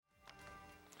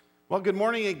Well, good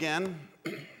morning again.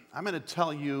 I'm going to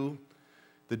tell you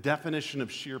the definition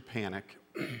of sheer panic.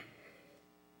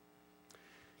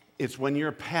 It's when you're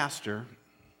a pastor,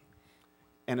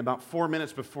 and about 4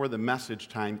 minutes before the message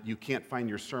time, you can't find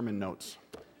your sermon notes.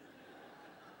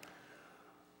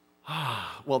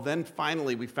 Well, then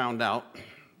finally we found out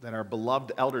that our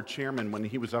beloved elder chairman, when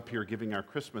he was up here giving our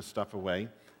Christmas stuff away,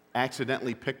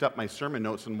 accidentally picked up my sermon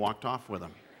notes and walked off with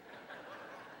them.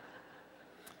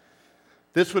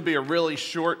 This would be a really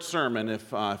short sermon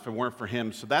if it weren't for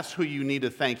him, so that's who you need to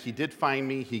thank. He did find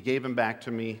me, he gave them back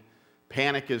to me,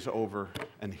 panic is over,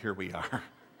 and here we are.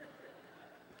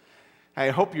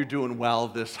 I hope you're doing well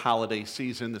this holiday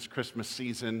season, this Christmas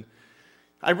season.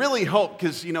 I really hope,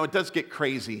 because, it does get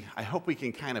crazy, I hope we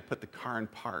can kind of put the car in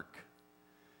park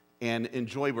and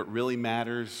enjoy what really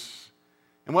matters.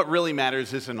 And what really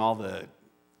matters isn't all the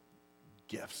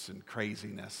gifts and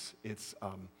craziness. It's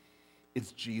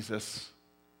Jesus.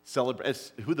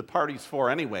 It's who the party's for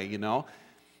anyway,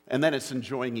 And then it's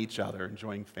enjoying each other,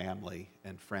 enjoying family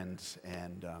and friends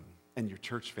and your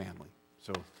church family.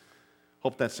 So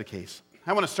hope that's the case.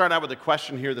 I want to start out with a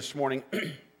question here this morning.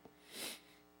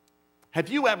 Have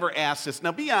you ever asked this?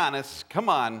 Now be honest, come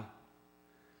on.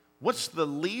 What's the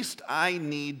least I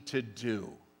need to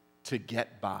do to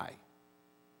get by?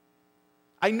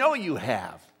 I know you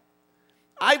have.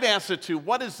 I've asked it too.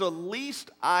 What is the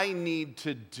least I need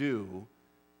to do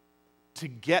to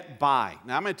get by?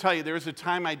 Now, I'm going to tell you, there was a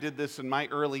time I did this in my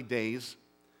early days.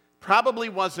 Probably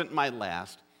wasn't my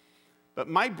last. But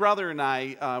my brother and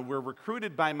I were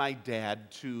recruited by my dad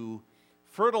to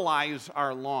fertilize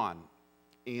our lawn.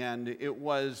 And it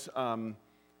was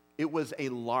a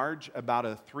large, about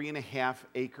a 3.5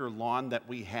 acre lawn that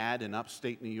we had in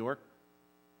upstate New York.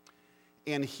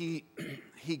 And he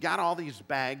got all these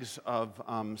bags of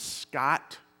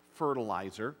Scott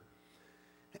fertilizer.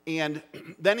 And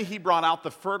then he brought out the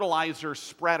fertilizer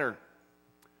spreader.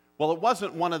 Well, it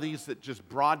wasn't one of these that just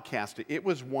broadcast it. It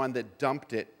was one that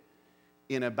dumped it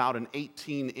in about an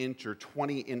 18-inch or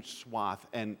 20-inch swath.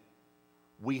 And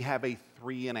we have a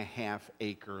 3.5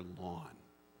 acre lawn.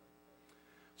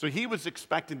 So he was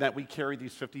expecting that we carry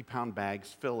these 50-pound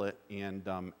bags, fill it, and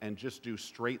just do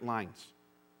straight lines.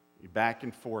 Back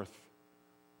and forth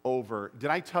over. Did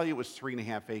I tell you it was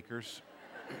 3.5 acres?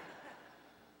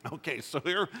 Okay, so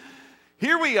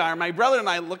here we are. My brother and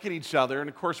I look at each other, and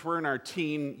of course we're in our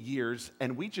teen years,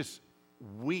 and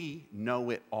we know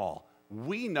it all.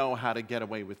 We know how to get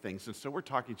away with things. And so we're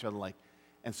talking to each other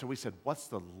and so we said, what's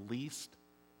the least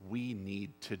we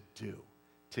need to do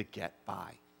to get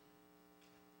by?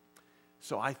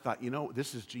 So I thought,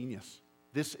 this is genius.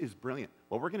 This is brilliant.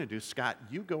 What we're going to do, Scott,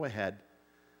 you go ahead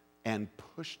and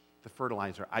push the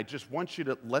fertilizer. I just want you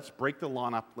to, let's break the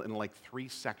lawn up in 3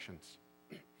 sections.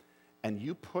 And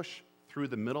you push through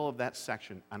the middle of that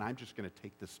section, and I'm just going to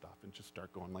take this stuff and just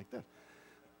start going like this.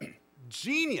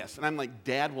 Genius. And I'm like,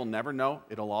 Dad will never know.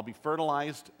 It'll all be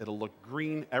fertilized. It'll look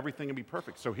green. Everything will be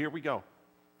perfect. So here we go.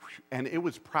 And it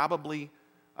was probably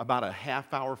about a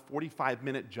half-hour,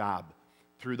 45-minute job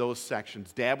through those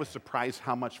sections. Dad was surprised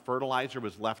how much fertilizer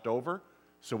was left over,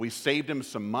 so we saved him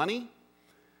some money.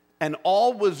 And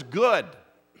all was good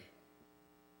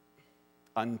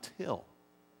until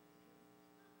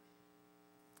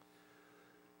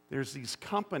there's these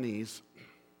companies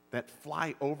that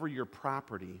fly over your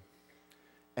property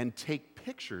and take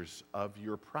pictures of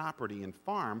your property and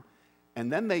farm,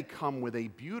 and then they come with a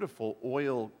beautiful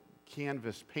oil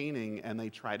canvas painting and they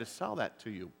try to sell that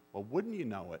to you. Well, wouldn't you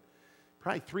know it?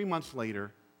 Probably 3 months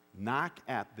later, knock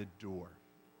at the door.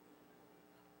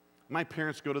 My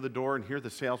parents go to the door, and here the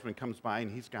salesman comes by,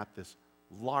 and he's got this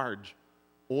large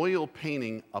oil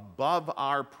painting above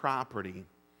our property.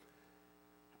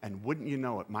 And wouldn't you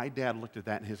know it, my dad looked at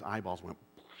that, and his eyeballs went,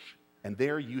 and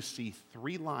there you see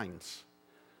 3 lines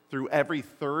through every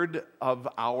third of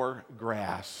our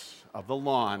grass of the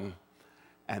lawn,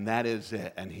 and that is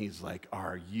it. And he's like,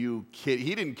 are you kidding?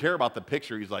 He didn't care about the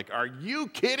picture. He's like, are you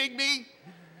kidding me?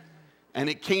 And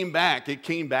it came back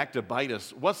to bite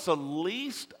us. What's the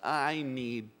least I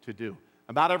need to do?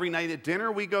 About every night at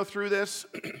dinner, we go through this.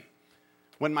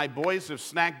 When my boys have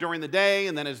snacked during the day,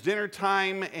 and then it's dinner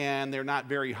time, and they're not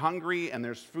very hungry, and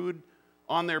there's food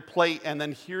on their plate, and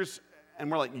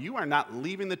we're like, you are not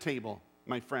leaving the table,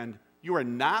 my friend. You are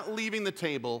not leaving the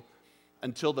table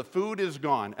until the food is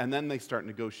gone. And then they start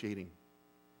negotiating.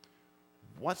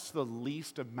 What's the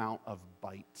least amount of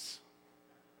bites?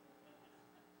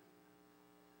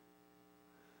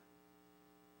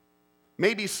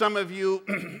 Maybe some of you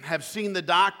have seen the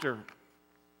doctor,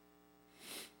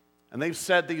 and they've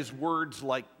said these words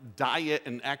like diet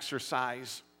and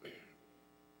exercise.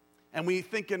 And we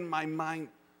think in my mind,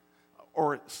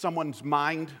 or someone's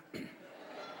mind,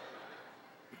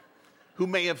 who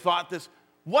may have thought this,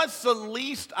 what's the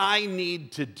least I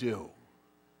need to do?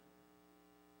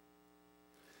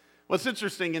 What's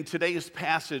interesting, in today's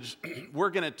passage, we're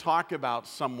going to talk about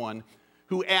someone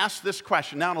who asked this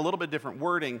question, now in a little bit different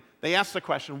wording. They asked the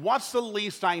question, what's the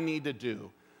least I need to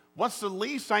do? What's the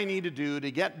least I need to do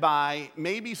to get by,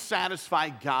 maybe satisfy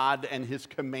God and his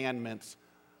commandments,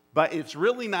 but it's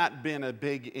really not been a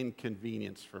big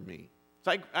inconvenience for me?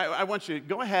 So I want you to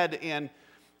go ahead and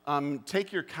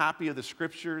take your copy of the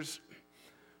scriptures,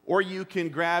 or you can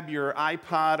grab your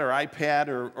iPod or iPad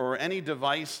or any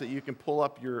device that you can pull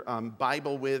up your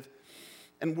Bible with.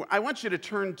 And I want you to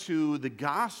turn to the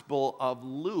Gospel of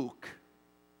Luke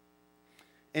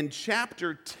in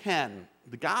chapter 10.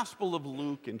 The Gospel of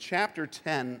Luke in chapter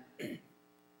 10.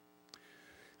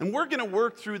 And we're going to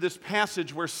work through this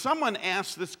passage where someone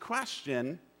asked this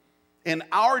question in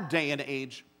our day and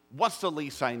age, what's the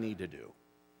least I need to do?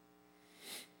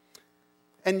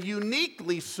 And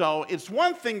uniquely so, it's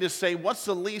one thing to say, what's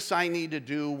the least I need to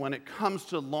do when it comes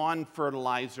to lawn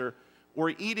fertilizer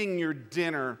or eating your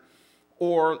dinner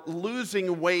or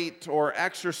losing weight or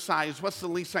exercise? What's the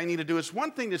least I need to do? It's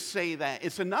one thing to say that.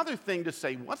 It's another thing to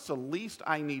say, what's the least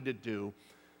I need to do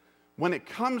when it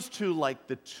comes to like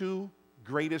the two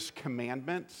greatest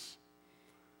commandments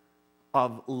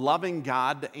of loving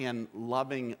God and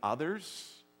loving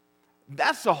others?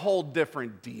 That's a whole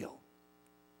different deal.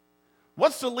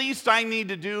 What's the least I need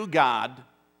to do, God,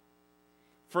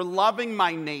 for loving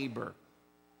my neighbor?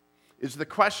 Is the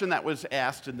question that was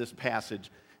asked in this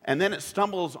passage. And then it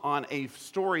stumbles on a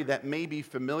story that may be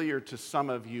familiar to some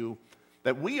of you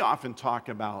that we often talk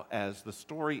about as the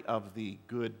story of the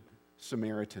Good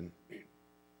Samaritan. I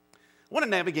want to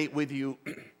navigate with you.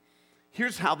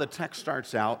 Here's how the text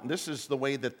starts out. And this is the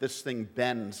way that this thing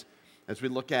bends as we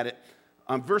look at it.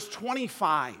 Verse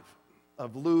 25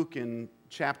 of Luke in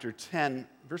chapter 10,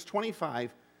 verse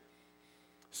 25.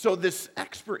 So this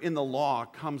expert in the law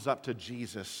comes up to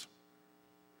Jesus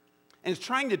and is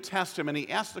trying to test him, and he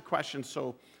asks the question,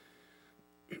 so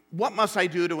what must I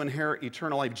do to inherit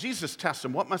eternal life? Jesus tests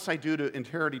him, what must I do to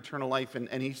inherit eternal life? And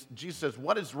Jesus says,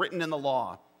 what is written in the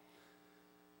law?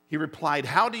 He replied,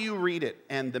 how do you read it?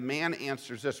 And the man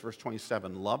answers this, verse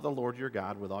 27, love the Lord your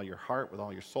God with all your heart, with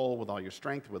all your soul, with all your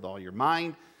strength, with all your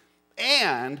mind,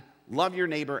 and love your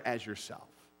neighbor as yourself.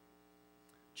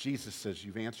 Jesus says,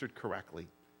 you've answered correctly.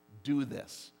 Do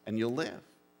this, and you'll live.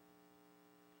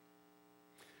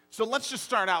 So let's just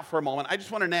start out for a moment. I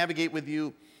just want to navigate with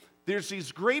you. There's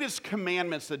these greatest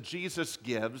commandments that Jesus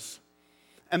gives,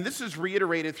 and this is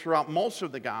reiterated throughout most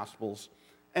of the Gospels,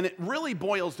 and it really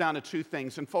boils down to two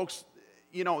things. And folks,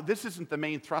 you know, this isn't the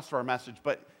main thrust of our message,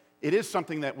 but it is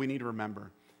something that we need to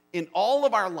remember. In all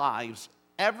of our lives,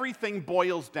 everything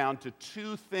boils down to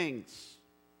two things.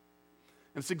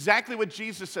 And it's exactly what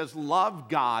Jesus says, love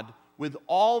God with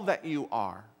all that you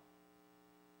are.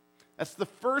 That's the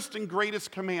first and greatest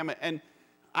commandment. And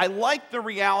I like the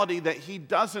reality that he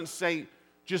doesn't say,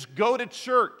 just go to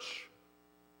church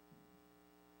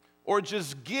or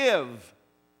just give.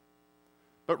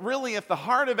 But really, at the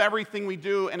heart of everything we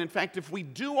do, and in fact, if we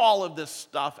do all of this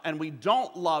stuff and we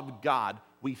don't love God,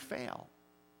 we fail.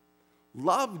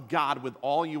 Love God with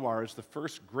all you are is the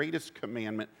first greatest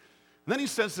commandment. And then he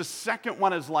says the second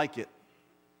one is like it.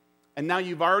 And now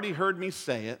you've already heard me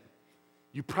say it.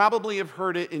 You probably have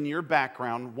heard it in your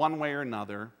background one way or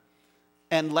another.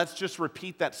 And let's just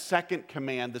repeat that second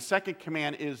command. The second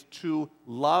command is to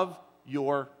love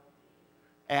your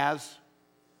as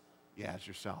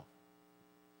yourself.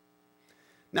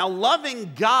 Now,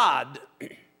 loving God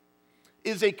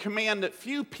is a command that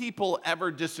few people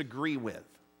ever disagree with.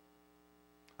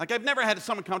 Like, I've never had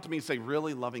someone come to me and say,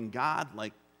 really, loving God?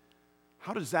 Like,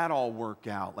 how does that all work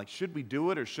out? Like, should we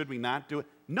do it or should we not do it?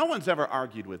 No one's ever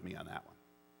argued with me on that one.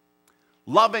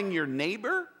 Loving your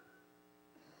neighbor,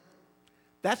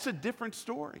 that's a different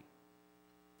story.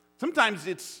 Sometimes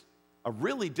it's a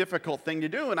really difficult thing to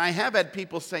do, and I have had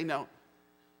people say, no,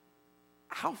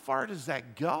 how far does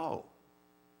that go?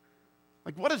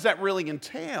 Like, what does that really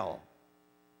entail?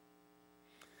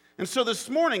 And so this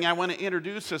morning, I want to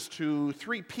introduce us to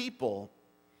three people.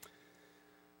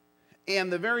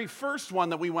 And the very first one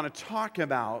that we want to talk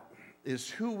about is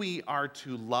who we are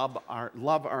to love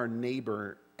our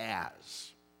neighbor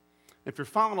as. If you're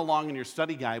following along in your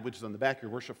study guide, which is on the back of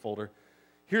your worship folder,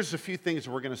 here's a few things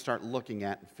we're going to start looking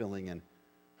at and filling in.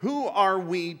 Who are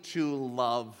we to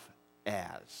love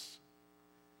as?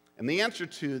 And the answer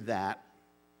to that,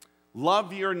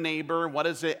 love your neighbor, what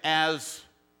is it? As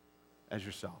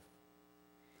yourself.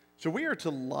 So we are to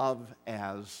love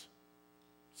as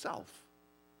Self.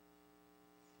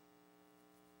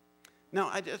 Now,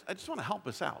 I just want to help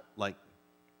us out. Like,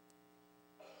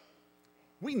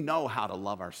 we know how to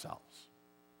love ourselves.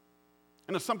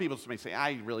 I know some people may say,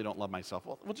 I really don't love myself.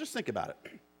 Well, just think about it.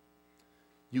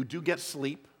 You do get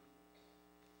sleep.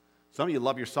 Some of you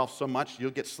love yourself so much,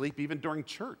 you'll get sleep even during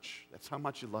church. That's how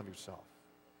much you love yourself.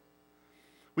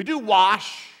 We do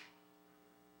wash,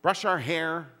 brush our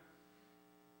hair,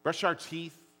 brush our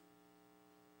teeth.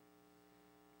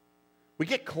 We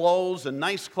get clothes and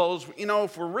nice clothes. You know,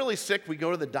 if we're really sick, we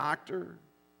go to the doctor.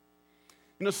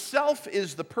 You know, self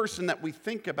is the person that we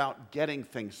think about getting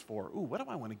things for. Ooh, what do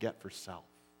I want to get for self?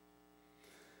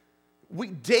 We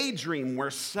daydream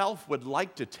where self would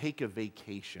like to take a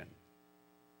vacation.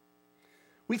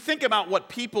 We think about what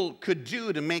people could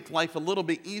do to make life a little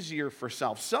bit easier for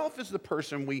self. Self is the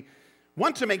person we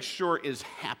want to make sure is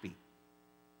happy.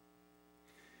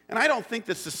 And I don't think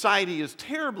that society is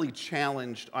terribly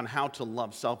challenged on how to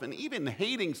love self. And even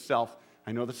hating self,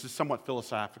 I know this is somewhat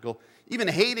philosophical, even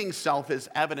hating self is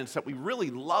evidence that we really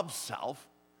love self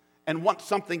and want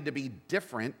something to be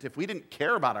different. If we didn't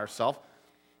care about ourselves,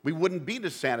 we wouldn't be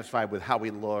dissatisfied with how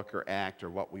we look or act or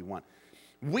what we want.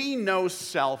 We know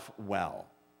self well.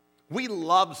 We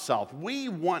love self. We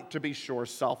want to be sure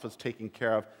self is taken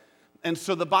care of. And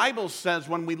so the Bible says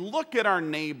when we look at our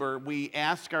neighbor, we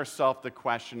ask ourselves the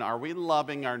question, are we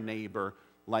loving our neighbor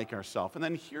like ourselves? And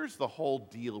then here's the whole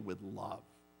deal with love.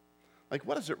 Like,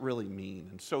 what does it really mean?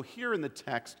 And so here in the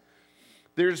text,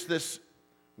 there's this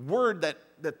word that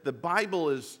the Bible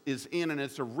is in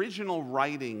its original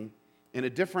writing in a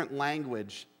different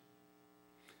language.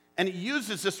 And it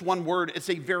uses this one word. It's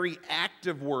a very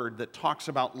active word that talks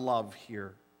about love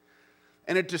here.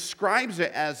 And it describes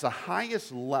it as the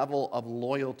highest level of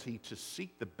loyalty to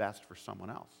seek the best for someone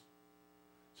else.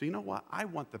 So you know what? I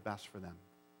want the best for them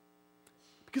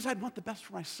because I'd want the best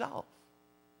for myself.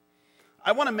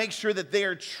 I want to make sure that they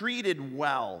are treated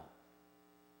well,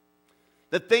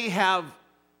 that they have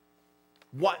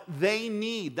what they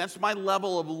need. That's my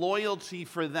level of loyalty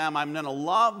for them. I'm going to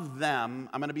love them.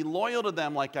 I'm going to be loyal to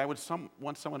them like I would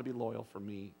want someone to be loyal for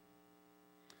me.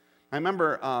 I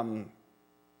remember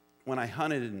when I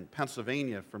hunted in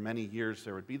Pennsylvania for many years,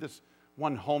 there would be this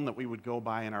one home that we would go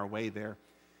by in our way there.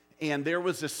 And there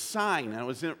was a sign, and it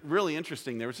was really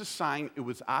interesting. There was a sign, it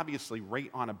was obviously right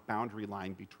on a boundary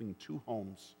line between two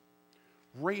homes.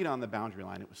 Right on the boundary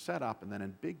line. It was set up, and then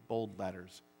in big, bold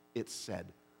letters, it said,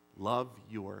 love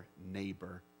your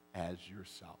neighbor as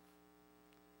yourself.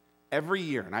 Every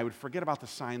year, and I would forget about the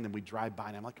sign, then we'd drive by,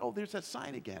 and I'm like, oh, there's that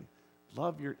sign again.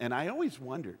 Love your, and I always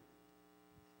wondered,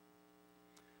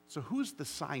 so who's the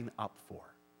sign up for?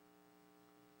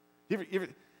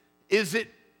 Is it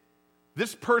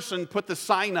this person put the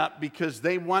sign up because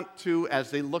they want to,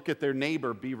 as they look at their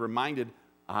neighbor, be reminded,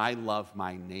 I love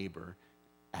my neighbor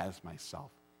as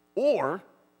myself? Or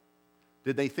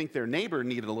did they think their neighbor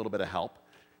needed a little bit of help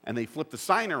and they flipped the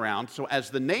sign around so as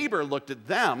the neighbor looked at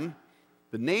them,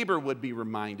 the neighbor would be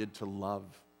reminded to love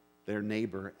their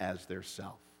neighbor as their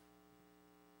self?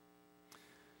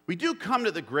 We do come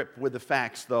to the grip with the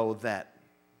facts, though, that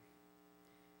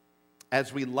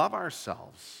as we love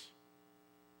ourselves,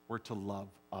 we're to love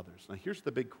others. Now, here's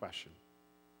the big question.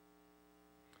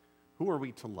 Who are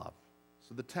we to love?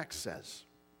 So the text says,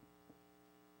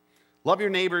 love your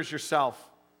neighbors yourself.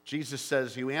 Jesus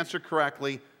says, you answer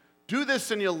correctly, do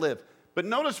this and you'll live. But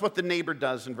notice what the neighbor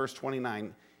does in verse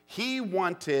 29. He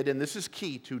wanted, and this is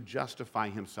key, to justify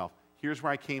himself. Here's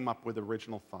where I came up with the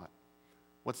original thought.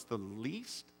 What's the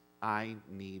least I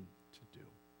need to do?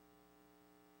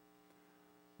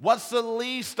 What's the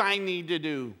least I need to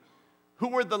do?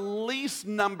 Who are the least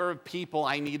number of people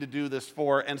I need to do this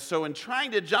for? And so in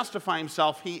trying to justify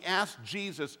himself, he asked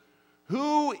Jesus,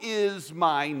 who is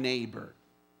my neighbor?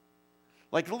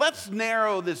 Like, let's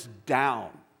narrow this down.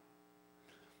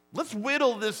 Let's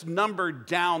whittle this number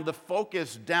down, the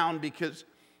focus down, because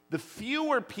the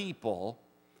fewer people,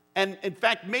 and in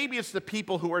fact, maybe it's the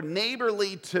people who are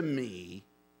neighborly to me,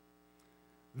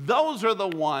 those are the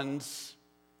ones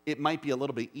it might be a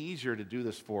little bit easier to do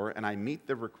this for, and I meet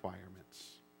the requirements.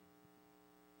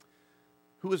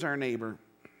 Who is our neighbor?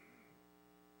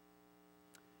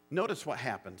 Notice what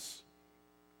happens.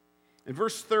 In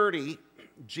verse 30,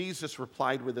 Jesus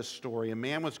replied with this story. A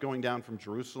man was going down from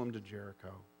Jerusalem to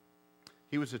Jericho.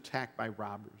 He was attacked by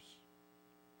robbers.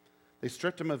 They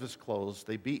stripped him of his clothes.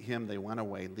 They beat him. They went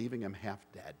away, leaving him half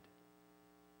dead.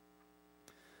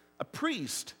 A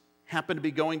priest happened to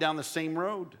be going down the same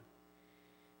road.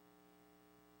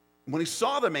 When he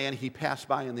saw the man, he passed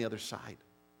by on the other side.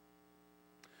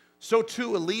 So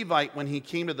too a Levite, when he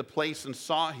came to the place and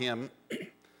saw him,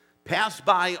 pass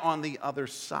by on the other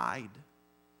side.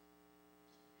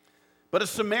 But a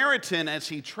Samaritan, as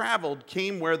he traveled,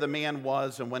 came where the man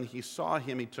was, and when he saw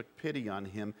him, he took pity on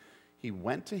him. He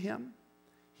went to him,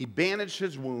 he bandaged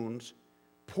his wounds,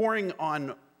 pouring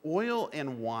on oil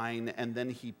and wine, and then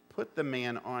he put the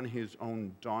man on his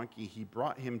own donkey. He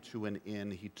brought him to an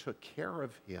inn. He took care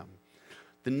of him.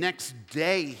 The next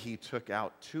day he took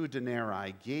out 2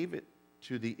 denarii, gave it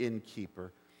to the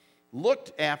innkeeper,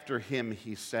 looked after him,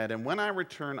 he said, and when I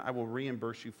return, I will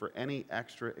reimburse you for any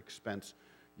extra expense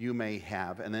you may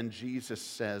have. And then Jesus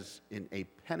says in a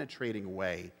penetrating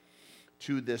way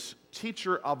to this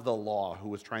teacher of the law who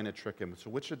was trying to trick him, so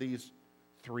which of these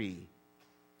 3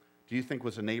 do you think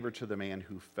was a neighbor to the man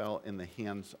who fell in the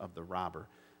hands of the robber?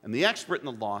 And the expert in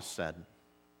the law said,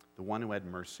 the one who had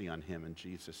mercy on him. And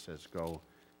Jesus says, go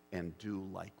and do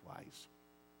likewise.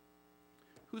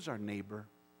 Who's our neighbor?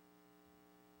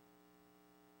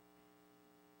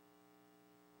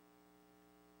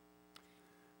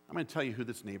 I'm going to tell you who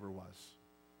this neighbor was.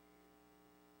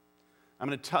 I'm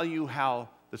going to tell you how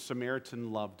the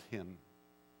Samaritan loved him.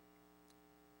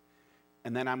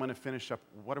 And then I'm going to finish up,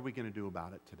 what are we going to do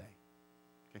about it today?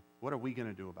 Okay, what are we going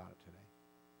to do about it today?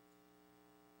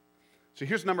 So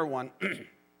here's number 1.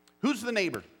 Who's the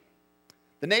neighbor?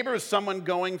 The neighbor is someone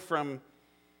going from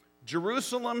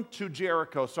Jerusalem to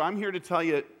Jericho. So I'm here to tell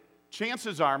you,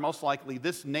 chances are, most likely,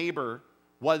 this neighbor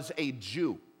was a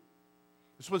Jew.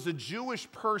 This was a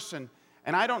Jewish person,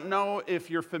 and I don't know if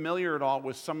you're familiar at all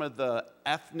with some of the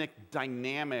ethnic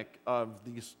dynamic of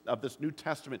this New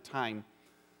Testament time,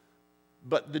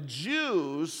 but the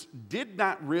Jews did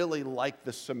not really like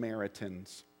the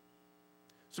Samaritans.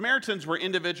 Samaritans were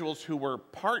individuals who were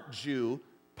part Jew,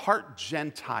 part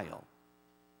Gentile.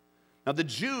 Now, the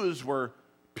Jews were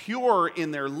pure in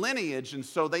their lineage, and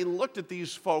so they looked at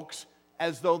these folks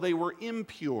as though they were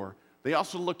impure. They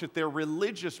also looked at their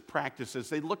religious practices.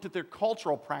 They looked at their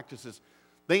cultural practices.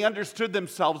 They understood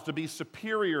themselves to be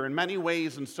superior in many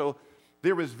ways, and so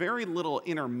there was very little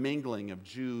intermingling of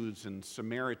Jews and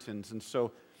Samaritans. And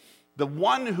so the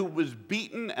one who was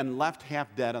beaten and left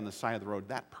half dead on the side of the road,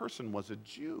 that person was a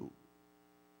Jew.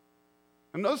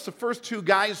 And notice the first 2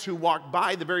 guys who walked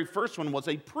by, the very first one was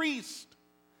a priest,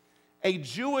 a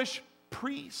Jewish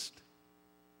priest.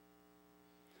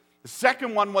 The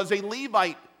second one was a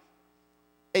Levite,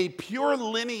 a pure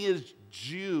lineage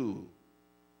Jew.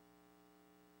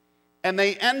 And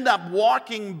they end up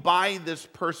walking by this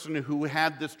person who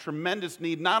had this tremendous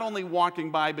need, not only walking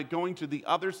by, but going to the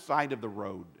other side of the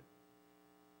road.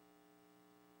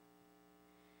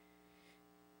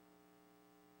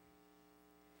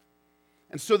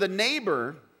 And so the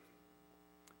neighbor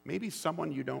may be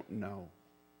someone you don't know.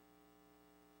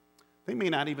 They may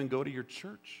not even go to your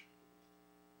church.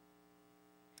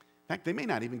 In fact, they may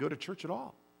not even go to church at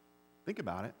all. Think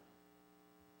about it.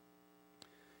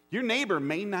 Your neighbor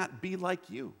may not be like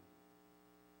you.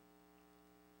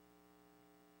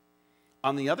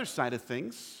 On the other side of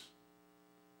things,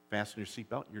 fasten your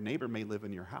seatbelt, your neighbor may live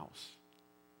in your house.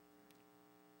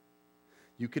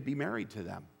 You could be married to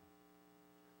them.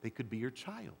 They could be your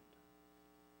child.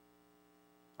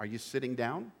 Are you sitting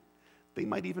down? They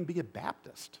might even be a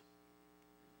Baptist.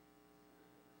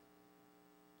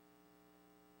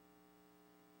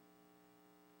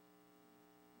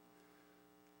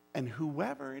 And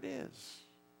whoever it is,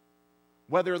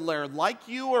 whether they're like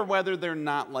you or whether they're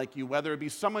not like you, whether it be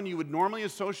someone you would normally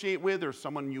associate with or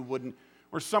someone you wouldn't,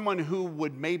 or someone who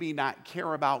would maybe not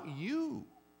care about you,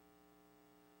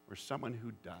 or someone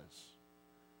who does.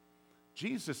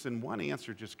 Jesus, in one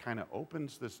answer, just kind of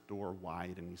opens this door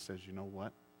wide and he says, you know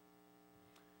what?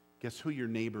 Guess who your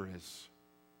neighbor is?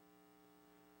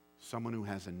 Someone who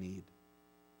has a need.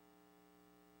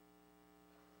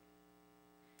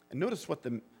 And notice what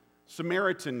the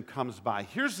Samaritan comes by.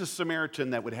 Here's the Samaritan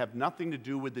that would have nothing to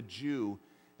do with the Jew,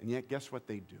 and yet guess what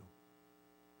they do?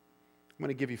 I'm going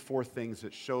to give you 4 things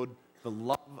that showed the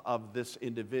love of this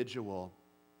individual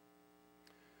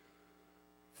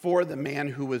for the man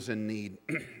who was in need.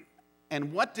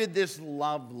 And what did this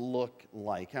love look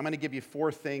like? I'm going to give you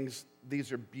 4 things.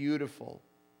 These are beautiful.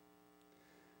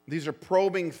 These are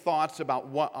probing thoughts about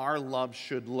what our love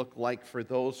should look like for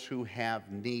those who have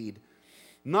need.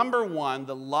 Number 1,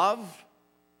 the love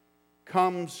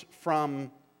comes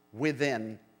from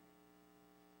within.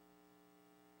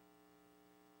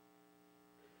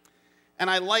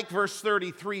 And I like verse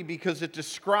 33 because it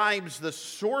describes the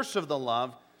source of the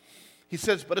love. He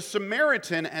says, but a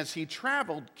Samaritan, as he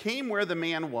traveled, came where the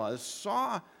man was,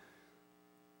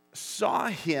 saw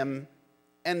him,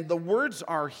 and the words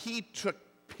are, he took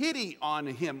pity on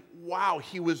him. Wow,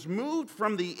 he was moved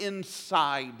from the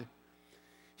inside.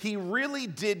 He really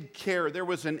did care. There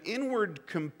was an inward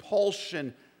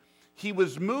compulsion. He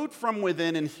was moved from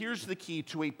within, and here's the key,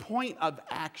 to a point of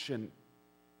action.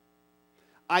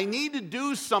 I need to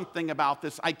do something about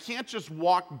this. I can't just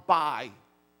walk by.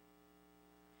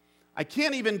 I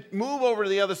can't even move over to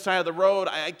the other side of the road.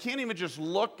 I can't even just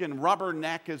look and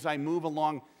rubberneck as I move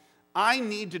along. I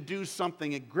need to do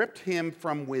something. It gripped him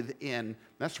from within.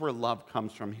 That's where love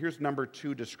comes from. Here's number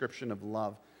 2 description of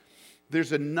love.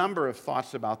 There's a number of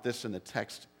thoughts about this in the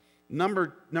text.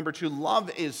 Number 2, love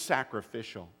is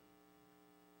sacrificial.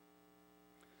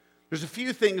 There's a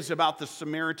few things about the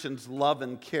Samaritan's love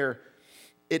and care.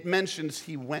 It mentions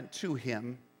he went to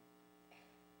him.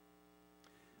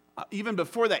 Even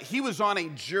before that, he was on a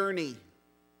journey.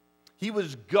 He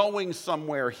was going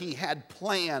somewhere. He had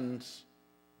plans.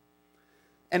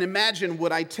 And imagine,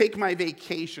 would I take my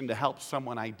vacation to help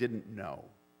someone I didn't know?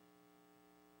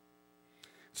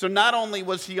 So not only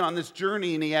was he on this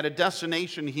journey and he had a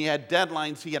destination, he had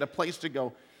deadlines, he had a place to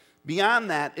go. Beyond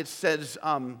that, it says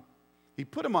he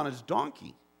put him on his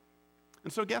donkey.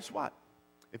 And so guess what?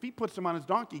 If he puts him on his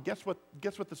donkey, guess what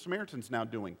the Samaritan's now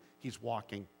doing? He's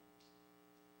walking. And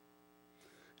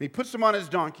he puts him on his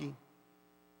donkey.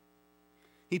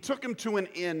 He took him to an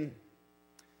inn.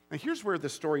 Now here's where the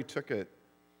story took a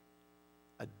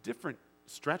different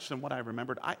stretch than what I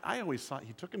remembered. I always thought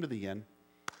he took him to the inn.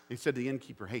 He said to the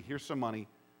innkeeper, hey, here's some money.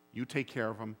 You take care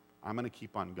of him. I'm going to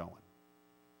keep on going.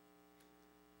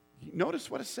 You notice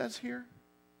what it says here?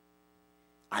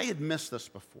 I had missed this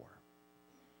before.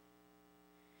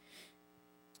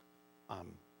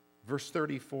 Verse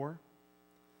 34,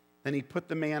 then he put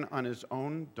the man on his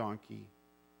own donkey,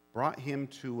 brought him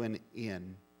to an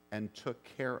inn, and took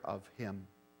care of him.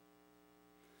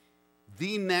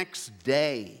 The next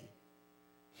day,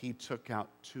 he took out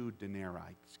 2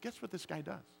 denarii. Guess what this guy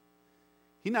does?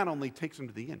 He not only takes him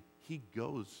to the inn, he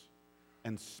goes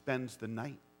and spends the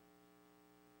night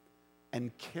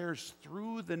and cares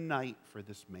through the night for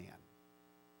this man.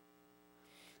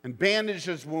 And bandaged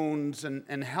his wounds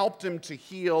and helped him to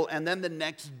heal. And then the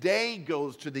next day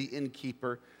goes to the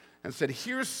innkeeper and said,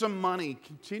 here's some money.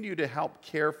 Continue to help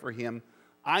care for him.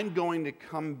 I'm going to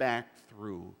come back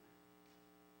through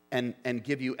and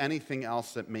give you anything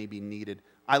else that may be needed.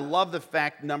 I love the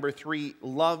fact, number 3,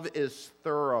 love is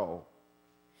thorough.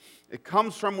 It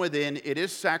comes from within. It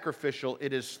is sacrificial.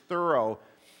 It is thorough.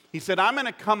 He said, I'm going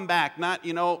to come back. Not,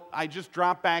 I just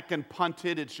dropped back and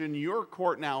punted. It's in your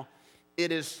court now.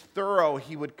 It is thorough.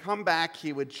 He would come back.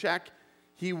 He would check.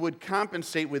 He would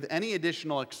compensate with any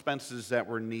additional expenses that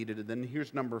were needed. And then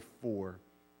here's number 4.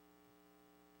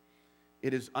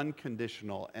 It is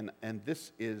unconditional, and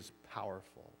this is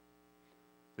powerful.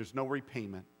 There's no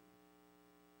repayment.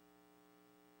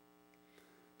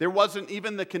 There wasn't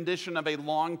even the condition of a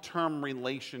long-term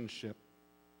relationship.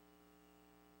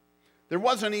 There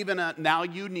wasn't even a, now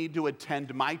you need to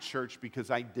attend my church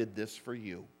because I did this for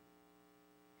you.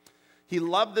 He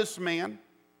loved this man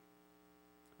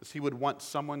as he would want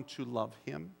someone to love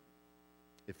him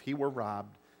if he were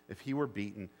robbed, if he were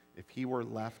beaten, if he were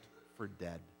left for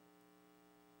dead.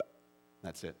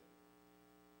 That's it.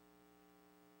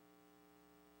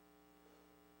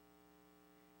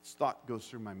 This thought goes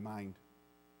through my mind.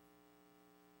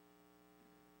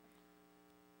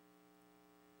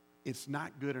 It's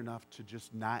not good enough to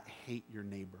just not hate your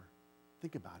neighbor.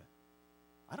 Think about it.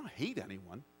 I don't hate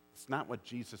anyone. It's not what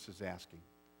Jesus is asking.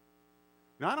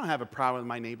 I don't have a problem with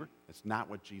my neighbor. It's not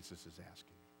what Jesus is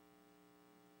asking.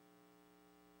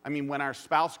 I mean, when our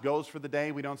spouse goes for the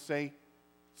day, we don't say,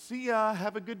 see ya,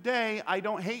 have a good day, I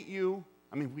don't hate you.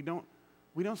 I mean, we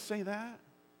don't say that.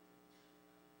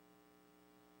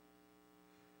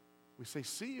 We say,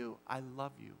 see you, I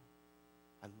love you.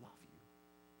 I love you.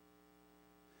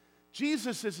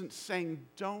 Jesus isn't saying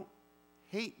don't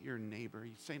hate your neighbor.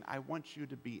 He's saying I want you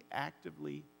to be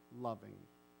actively loving.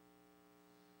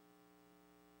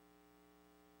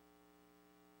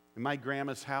 In my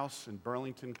grandma's house in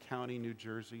Burlington County, New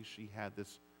Jersey, she had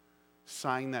this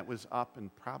sign that was up,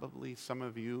 and probably some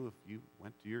of you, if you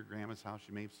went to your grandma's house,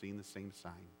 you may have seen the same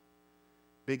sign.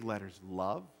 Big letters,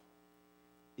 love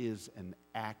is an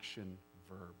action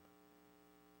verb.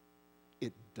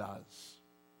 It does.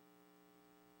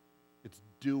 It's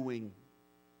doing.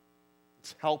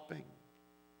 It's helping.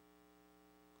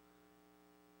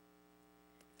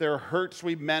 If there are hurts,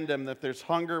 we mend them. If there's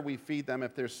hunger, we feed them.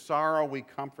 If there's sorrow, we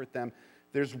comfort them.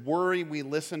 If there's worry, we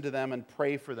listen to them and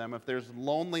pray for them. If there's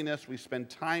loneliness, we spend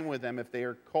time with them. If they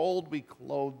are cold, we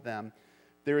clothe them.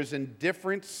 If there is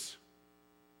indifference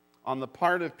on the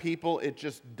part of people, it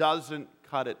just doesn't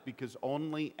cut it, because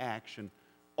only action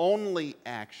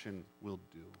will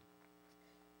do.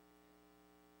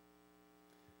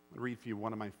 to read for you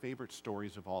one of my favorite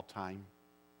stories of all time.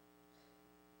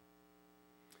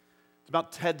 It's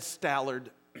about Ted Stallard.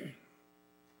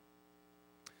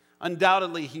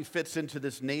 Undoubtedly, he fits into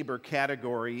this neighbor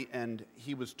category, and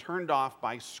he was turned off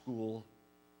by school.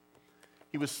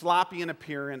 He was sloppy in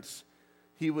appearance.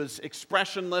 He was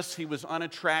expressionless. He was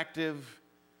unattractive.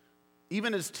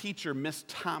 Even his teacher, Miss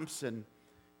Thompson,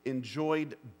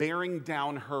 enjoyed bearing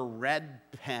down her red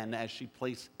pen as she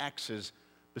placed X's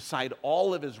beside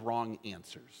all of his wrong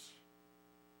answers.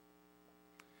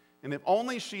 And if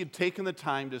only she had taken the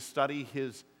time to study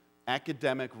his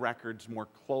academic records more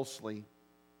closely.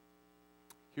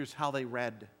 Here's how they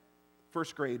read.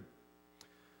 First grade.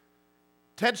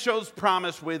 Ted shows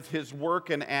promise with his work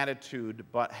and attitude,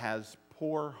 but has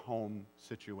poor home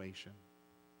situation.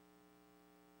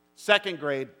 Second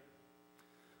grade.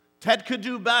 Ted could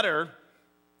do better.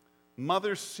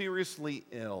 Mother seriously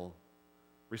ill.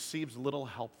 Receives little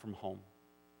help from home.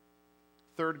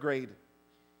 Third grade.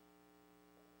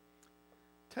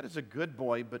 Ted is a good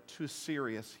boy, but too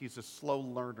serious. He's a slow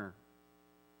learner.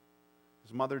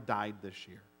 His mother died this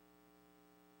year.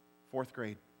 Fourth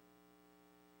grade.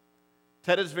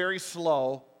 Ted is very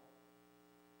slow,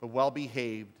 but well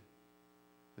behaved.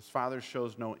 His father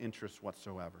shows no interest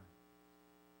whatsoever.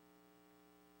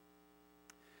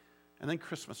 And then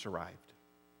Christmas arrived.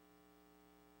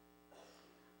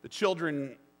 The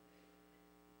children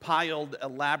piled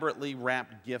elaborately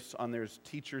wrapped gifts on their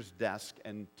teacher's desk,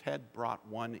 and Ted brought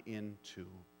one in too.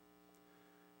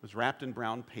 It was wrapped in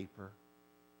brown paper,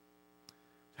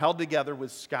 held together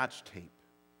with Scotch tape.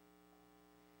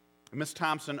 And Miss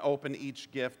Thompson opened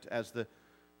each gift as the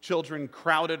children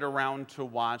crowded around to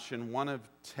watch, and one of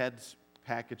Ted's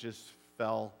packages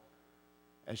fell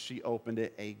as she opened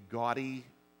it, a gaudy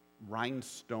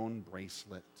rhinestone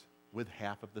bracelet with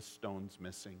half of the stones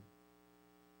missing,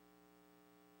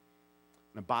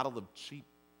 and a bottle of cheap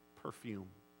perfume.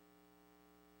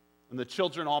 And the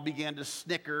children all began to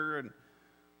snicker,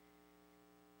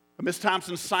 but Miss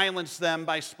Thompson silenced them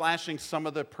by splashing some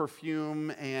of the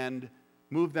perfume and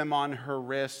moved them on her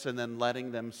wrists and then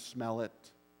letting them smell it.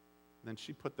 And then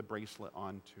she put the bracelet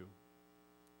on too.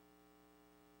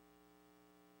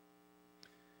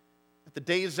 At the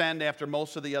day's end, after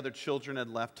most of the other children had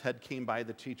left, Ted came by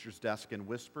the teacher's desk and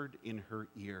whispered in her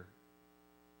ear,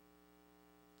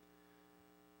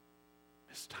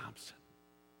 "Miss Thompson,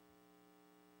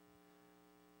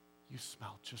 you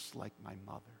smell just like my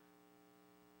mother.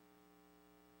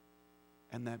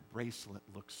 And that bracelet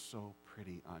looks so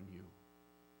pretty on you."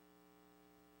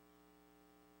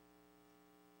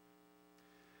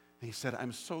 And he said,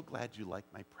 "I'm so glad you like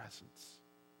my presents."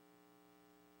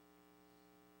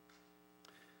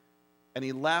 And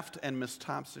he left, and Miss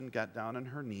Thompson got down on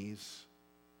her knees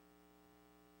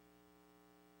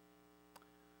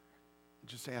and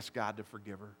just asked God to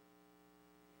forgive her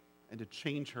and to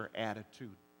change her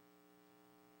attitude.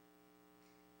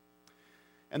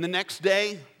 And the next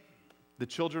day, the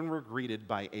children were greeted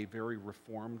by a very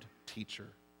reformed teacher,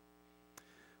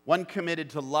 one committed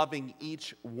to loving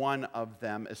each one of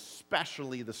them,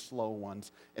 especially the slow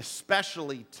ones,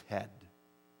 especially Ted.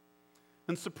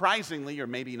 And surprisingly, or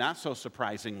maybe not so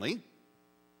surprisingly,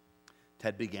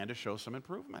 Ted began to show some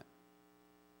improvement.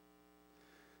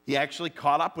 He actually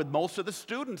caught up with most of the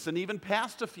students and even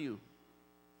passed a few.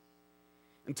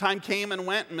 And time came and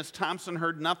went, and Miss Thompson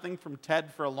heard nothing from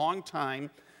Ted for a long time.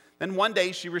 Then one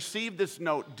day she received this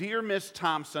note: "Dear Miss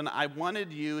Thompson, I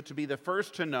wanted you to be the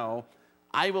first to know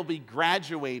I will be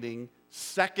graduating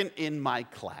second in my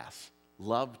class.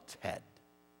 Love, Ted."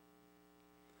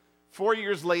 4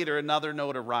 years later, another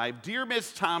note arrived. "Dear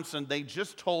Miss Thompson, they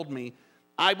just told me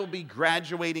I will be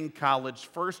graduating college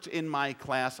first in my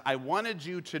class. I wanted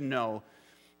you to know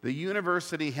the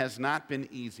university has not been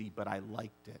easy, but I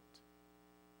liked it."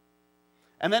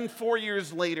 And then 4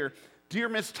 years later, "Dear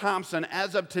Miss Thompson,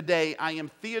 as of today, I am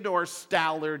Theodore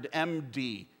Stallard,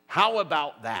 MD. How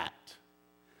about that?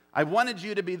 I wanted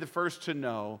you to be the first to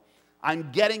know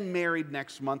I'm getting married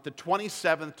next month, the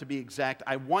 27th to be exact.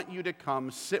 I want you to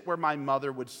come sit where my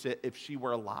mother would sit if she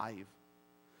were alive.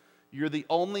 You're the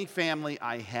only family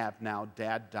I have now.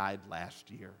 Dad died last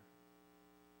year."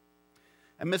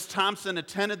 And Miss Thompson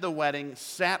attended the wedding,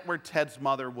 sat where Ted's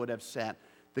mother would have sat.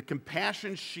 The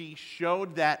compassion she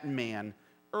showed that man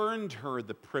earned her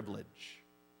the privilege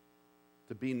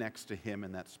to be next to him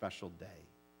in that special day.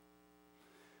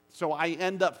 So I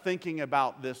end up thinking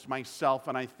about this myself,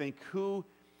 and I think, who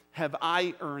have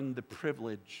I earned the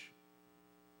privilege?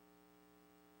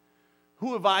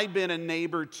 Who have I been a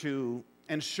neighbor to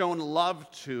and shown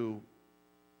love to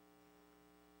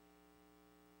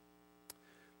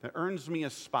that earns me a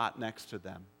spot next to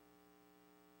them?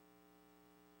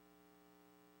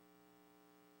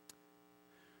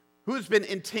 Who's been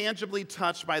intangibly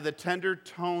touched by the tender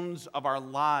tones of our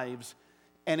lives,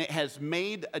 and it has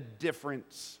made a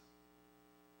difference.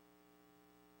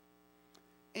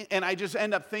 And I just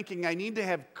end up thinking I need to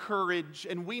have courage,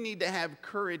 and we need to have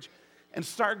courage and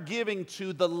start giving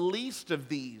to the least of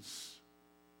these.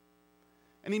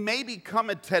 And he may become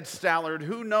a Ted Stallard,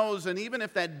 who knows? And even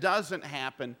if that doesn't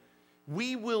happen,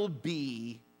 we will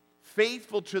be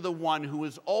faithful to the one who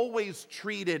has always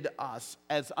treated us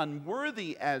as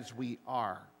unworthy as we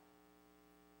are,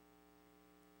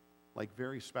 like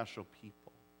very special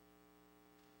people.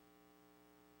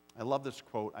 I love this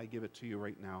quote. I give it to you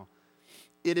right now.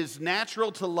 It is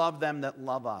natural to love them that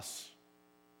love us,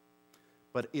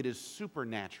 but it is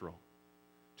supernatural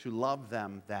to love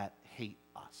them that hate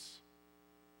us.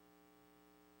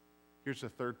 Here's the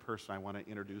third person I want to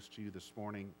introduce to you this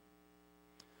morning.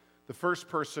 The first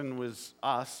person was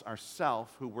us,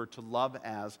 ourself, who we're to love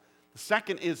as. The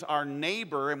second is our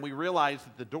neighbor, and we realize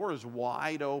that the door is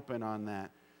wide open on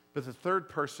that. But the third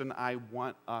person I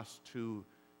want us to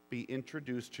be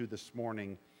introduced to this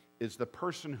morning is the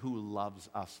person who loves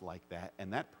us like that.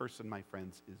 And that person, my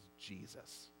friends, is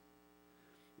Jesus.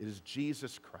 It is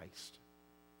Jesus Christ.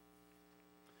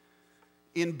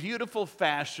 In beautiful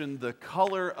fashion, the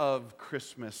color of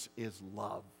Christmas is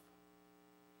love.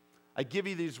 I give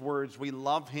you these words. We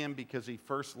love him because he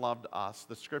first loved us.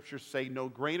 The scriptures say, no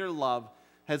greater love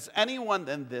has anyone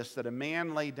than this, that a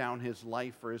man lay down his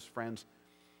life for his friends.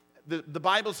 The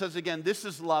Bible says again, this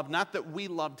is love, not that we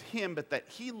loved him, but that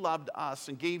he loved us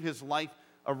and gave his life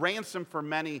a ransom for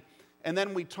many. And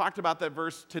then we talked about that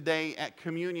verse today at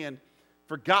communion.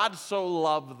 For God so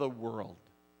loved the world,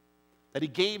 that he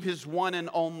gave his one and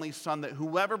only Son, that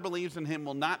whoever believes in him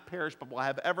will not perish, but will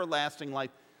have everlasting life.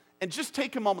 And just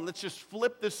take a moment, let's just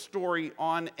flip this story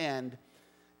on end.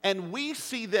 And we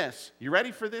see this. You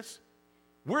ready for this?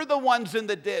 We're the ones in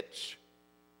the ditch.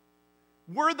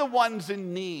 We're the ones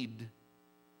in need.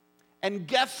 And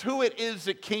guess who it is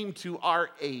that came to our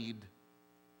aid?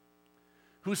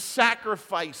 Who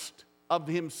sacrificed of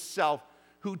himself,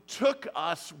 who took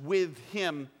us with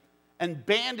him and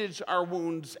bandaged our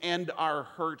wounds and our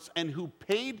hurts, and who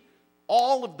paid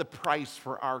all of the price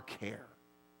for our care.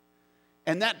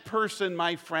 And that person,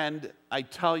 my friend, I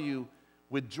tell you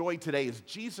with joy today, is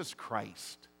Jesus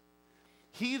Christ.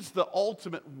 He's the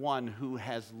ultimate one who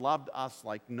has loved us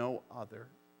like no other.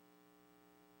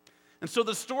 And so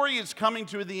the story is coming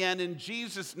to the end, and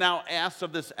Jesus now asks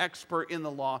of this expert in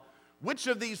the law, which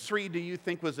of these three do you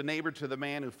think was a neighbor to the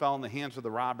man who fell in the hands of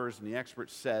the robbers? And the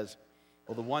expert says,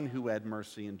 well, the one who had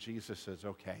mercy. And Jesus says,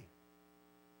 okay,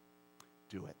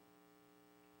 do it.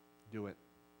 Do it.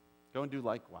 Go and do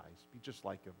likewise. Be just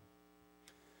like him.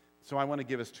 So I want to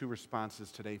give us two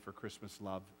responses today for Christmas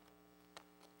love.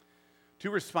 Two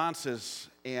responses,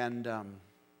 and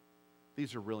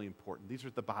these are really important. These are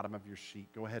at the bottom of your sheet.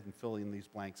 Go ahead and fill in these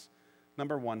blanks.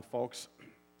 Number one, folks,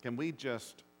 can we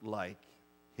just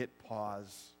hit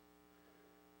pause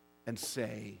and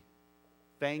say,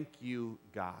 thank you,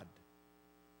 God,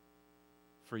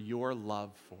 for your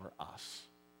love for us.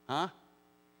 Huh?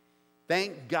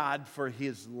 Thank God for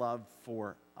his love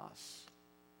for us.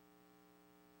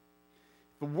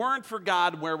 If it weren't for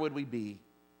God, where would we be?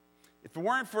 If it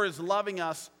weren't for his loving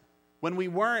us when we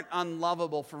weren't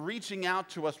unlovable, for reaching out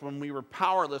to us when we were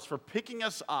powerless, for picking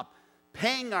us up,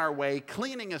 paying our way,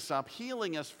 cleaning us up,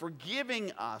 healing us,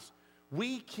 forgiving us,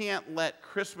 we can't let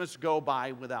Christmas go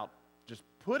by without just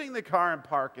putting the car in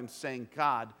park and saying,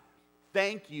 God,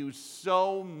 thank you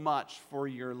so much for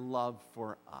your love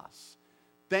for us.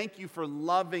 Thank you for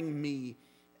loving me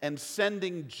and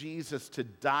sending Jesus to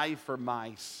die for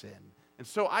my sin. And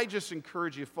so I just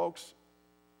encourage you, folks,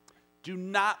 do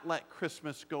not let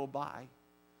Christmas go by.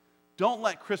 Don't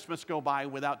let Christmas go by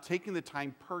without taking the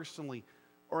time personally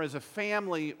or as a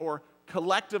family or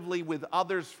collectively with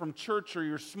others from church or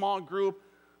your small group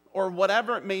or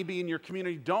whatever it may be in your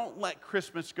community. Don't let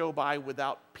Christmas go by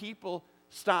without people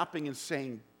stopping and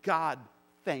saying, God,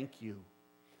 thank you.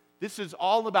 This is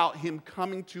all about him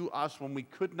coming to us when we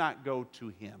could not go to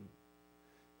him.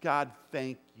 God,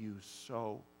 thank you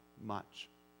so much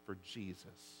for Jesus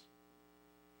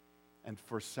and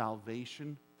for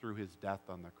salvation through his death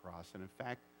on the cross. And in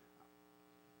fact,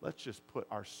 let's just put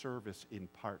our service in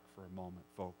park for a moment,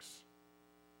 folks.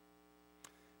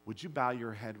 Would you bow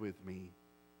your head with me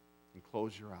and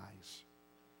close your eyes?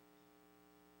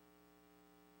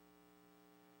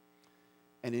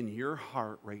 And in your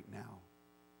heart right now,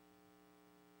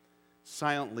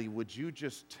 silently, would you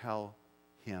just tell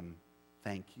him,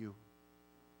 thank you?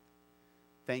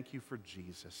 Thank you for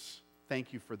Jesus.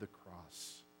 Thank you for the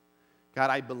cross. God,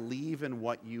 I believe in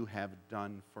what you have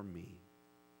done for me.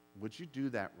 would you do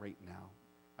that right now?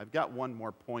 I've got one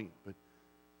more point, but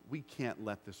we can't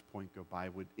let this point go by.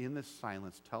 Would, in this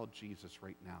silence, tell Jesus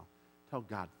right now, tell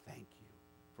God thank you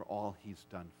for all he's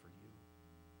done for you.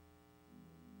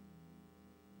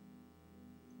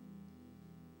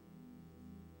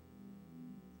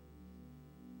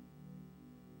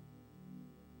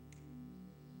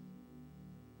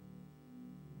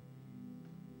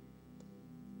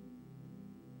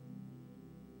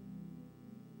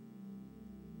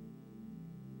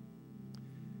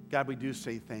 God, we do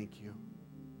say thank you.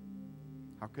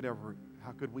 How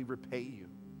could we repay you?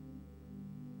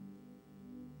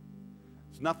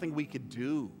 There's nothing we could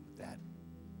do that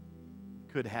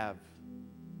could have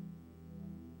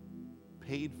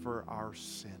paid for our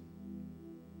sin.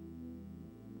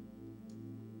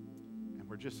 And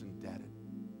we're just indebted.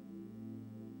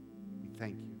 We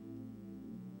thank you.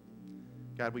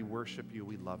 God, we worship you.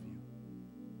 We love you.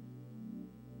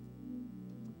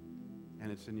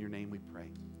 And it's in your name we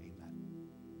pray. Amen.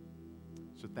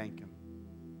 So thank him.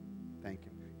 Thank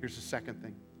him. Here's the second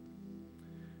thing.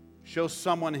 Show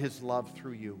someone his love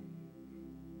through you.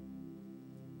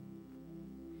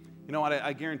 You know what?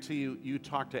 I guarantee you, you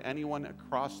talk to anyone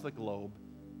across the globe,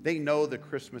 they know the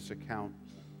Christmas account.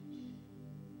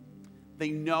 They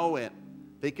know it.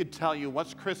 They could tell you,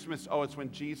 what's Christmas? Oh, it's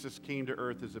when Jesus came to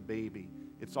earth as a baby.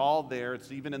 It's all there.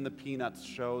 It's even in the Peanuts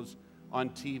shows on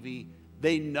TV.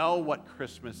 They know what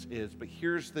Christmas is, but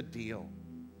here's the deal.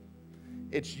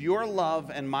 It's your love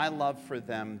and my love for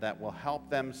them that will help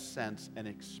them sense and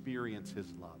experience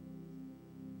his love.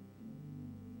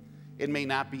 It may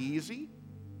not be easy.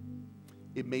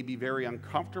 It may be very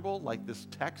uncomfortable, like this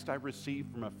text I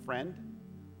received from a friend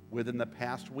within the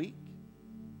past week.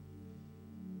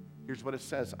 Here's what it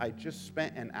says. I just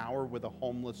spent an hour with a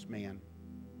homeless man,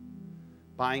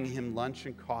 buying him lunch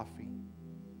and coffee.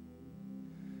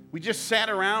 We just sat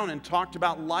around and talked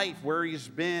about life, where he's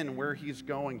been, where he's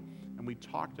going, and we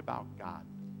talked about God.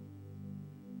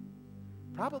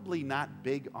 Probably not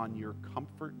big on your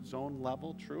comfort zone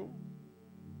level, true?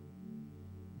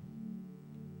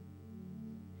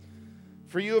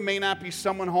 For you, it may not be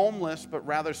someone homeless, but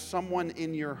rather someone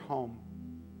in your home.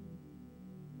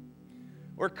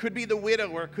 Or it could be the widow,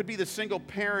 or it could be the single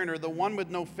parent, or the one with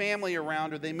no family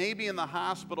around, or they may be in the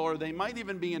hospital, or they might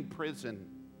even be in prison.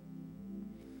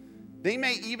 They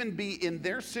may even be in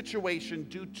their situation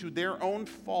due to their own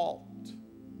fault.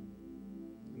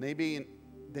 They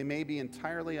may be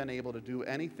entirely unable to do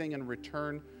anything in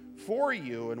return for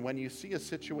you. And when you see a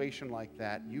situation like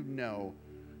that, you know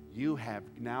you have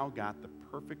now got the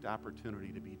perfect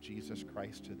opportunity to be Jesus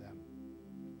Christ to them.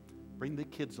 Bring the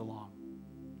kids along.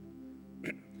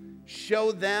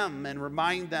 Show them and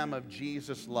remind them of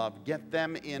Jesus' love. Get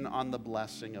them in on the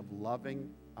blessing of loving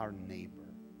our neighbor.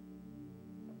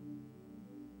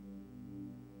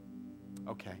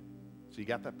 Okay, so you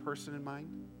got that person in mind?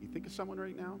 You think of someone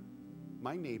right now?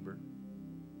 My neighbor.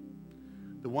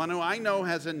 The one who I know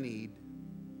has a need,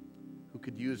 who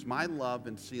could use my love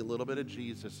and see a little bit of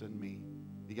Jesus in me.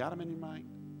 You got him in your mind?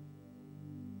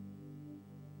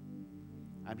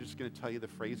 I'm just going to tell you the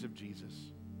phrase of Jesus.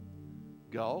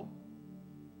 Go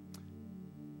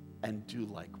and do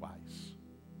likewise.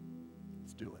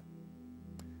 Let's do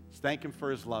it. Let's thank him for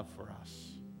his love for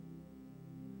us.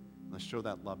 Let's show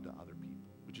that love to other people.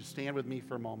 Would you stand with me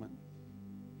for a moment?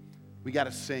 We got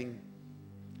to sing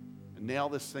and nail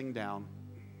this thing down.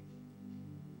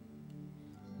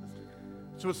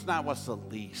 So it's not what's the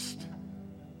least.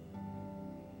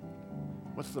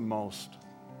 What's the most?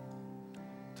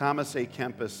 Thomas A.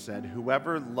 Kempis said,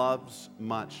 whoever loves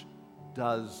much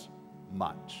does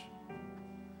much.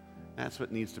 That's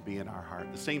what needs to be in our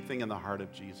heart. The same thing in the heart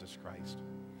of Jesus Christ.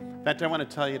 In fact, I want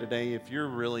to tell you today, if you're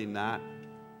really not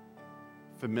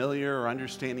familiar or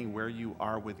understanding where you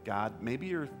are with God, maybe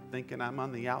you're thinking, I'm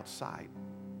on the outside.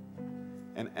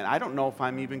 And I don't know if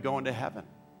I'm even going to heaven.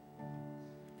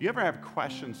 If you ever have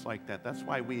questions like that, that's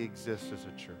why we exist as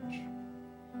a church.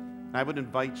 And I would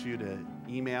invite you to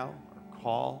email or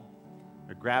call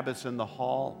or grab us in the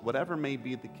hall, whatever may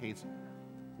be the case.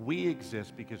 We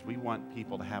exist because we want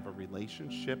people to have a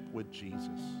relationship with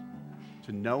Jesus,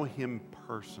 to know him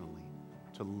personally,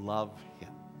 to love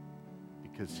him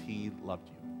because he loved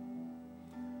you.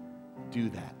 Do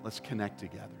that. Let's connect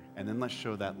together, and then let's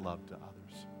show that love to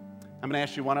others. I'm going to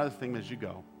ask you one other thing as you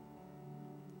go.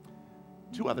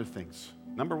 Two other things.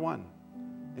 Number one,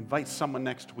 invite someone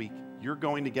next week. You're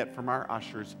going to get from our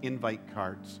ushers invite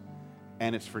cards,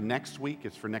 and it's for next week,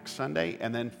 it's for next Sunday,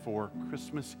 and then for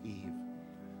Christmas Eve.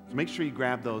 So make sure you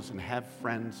grab those and have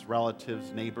friends,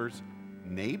 relatives, neighbors.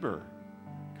 Neighbor,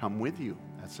 come with you.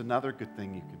 That's another good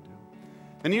thing you can do.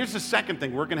 And here's the second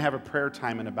thing. We're going to have a prayer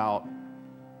time in about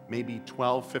maybe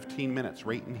 12, 15 minutes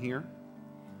right in here.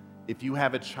 If you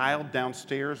have a child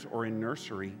downstairs or in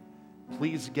nursery,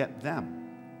 please get them.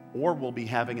 Or we'll be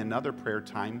having another prayer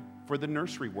time for the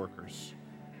nursery workers.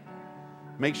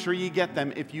 Make sure you get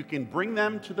them. If you can bring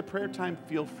them to the prayer time,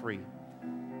 feel free.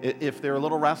 If they're a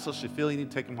little restless, you feel you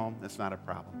need to take them home, that's not a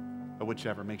problem. But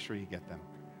whichever, make sure you get them.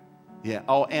 Yeah.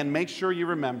 Oh, and make sure you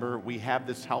remember we have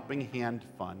this Helping Hand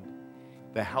Fund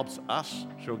that helps us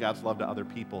show God's love to other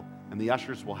people. And the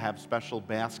ushers will have special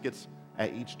baskets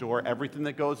at each door. Everything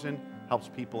that goes in helps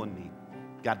people in need.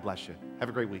 God bless you. Have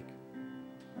a great week.